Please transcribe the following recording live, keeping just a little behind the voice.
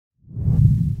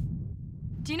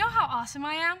Do you know how awesome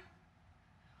I am?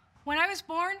 When I was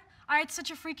born, I had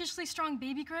such a freakishly strong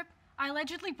baby grip, I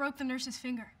allegedly broke the nurse's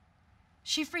finger.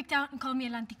 She freaked out and called me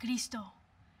El Anticristo.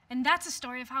 And that's a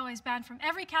story of how I was banned from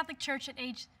every Catholic church at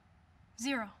age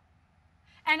 0.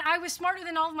 And I was smarter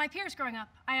than all of my peers growing up.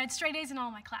 I had straight A's in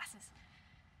all my classes,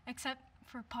 except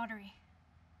for pottery.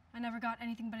 I never got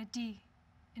anything but a D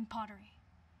in pottery.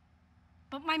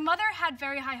 But my mother had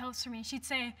very high hopes for me. She'd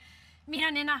say,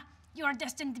 "Mira, nena, you are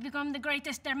destined to become the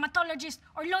greatest dermatologist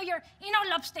or lawyer in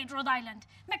all upstate Rhode Island.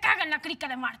 Me caga en la crica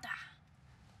de Marta."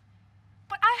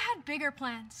 But I had bigger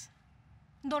plans.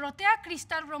 Dorotea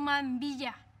Cristal Román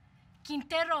Villa,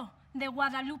 Quintero de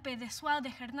Guadalupe de Suárez de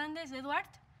Hernández de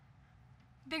Duhart.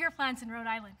 Bigger plans in Rhode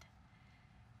Island,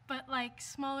 but like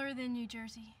smaller than New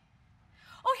Jersey.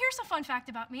 Oh, here's a fun fact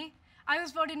about me. I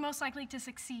was voted most likely to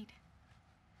succeed.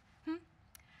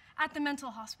 At the mental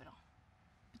hospital.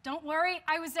 But don't worry,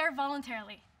 I was there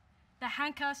voluntarily. The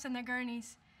handcuffs and the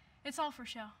gurneys, it's all for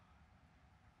show.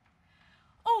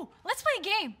 Oh, let's play a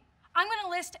game. I'm gonna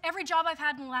list every job I've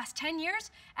had in the last 10 years,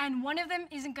 and one of them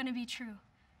isn't gonna be true.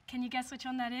 Can you guess which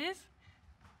one that is?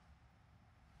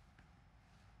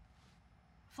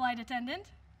 Flight attendant.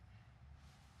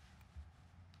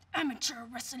 Amateur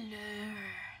wrestler.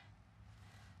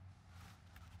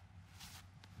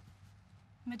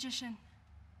 Magician.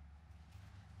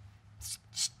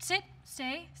 Sit,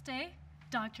 stay.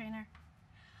 Dog trainer.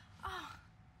 Oh,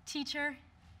 teacher.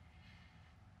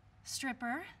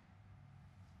 Stripper.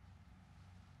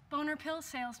 Boner pill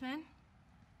salesman.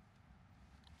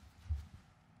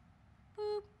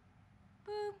 Boop,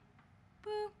 boop,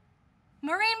 boop.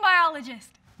 Marine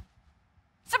biologist.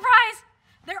 Surprise!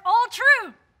 They're all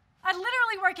true. I'd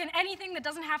literally work in anything that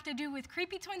doesn't have to do with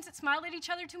creepy twins that smile at each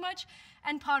other too much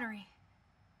and pottery.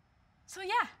 So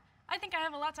yeah, I think I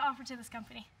have a lot to offer to this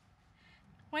company.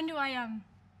 When do I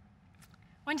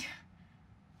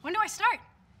start?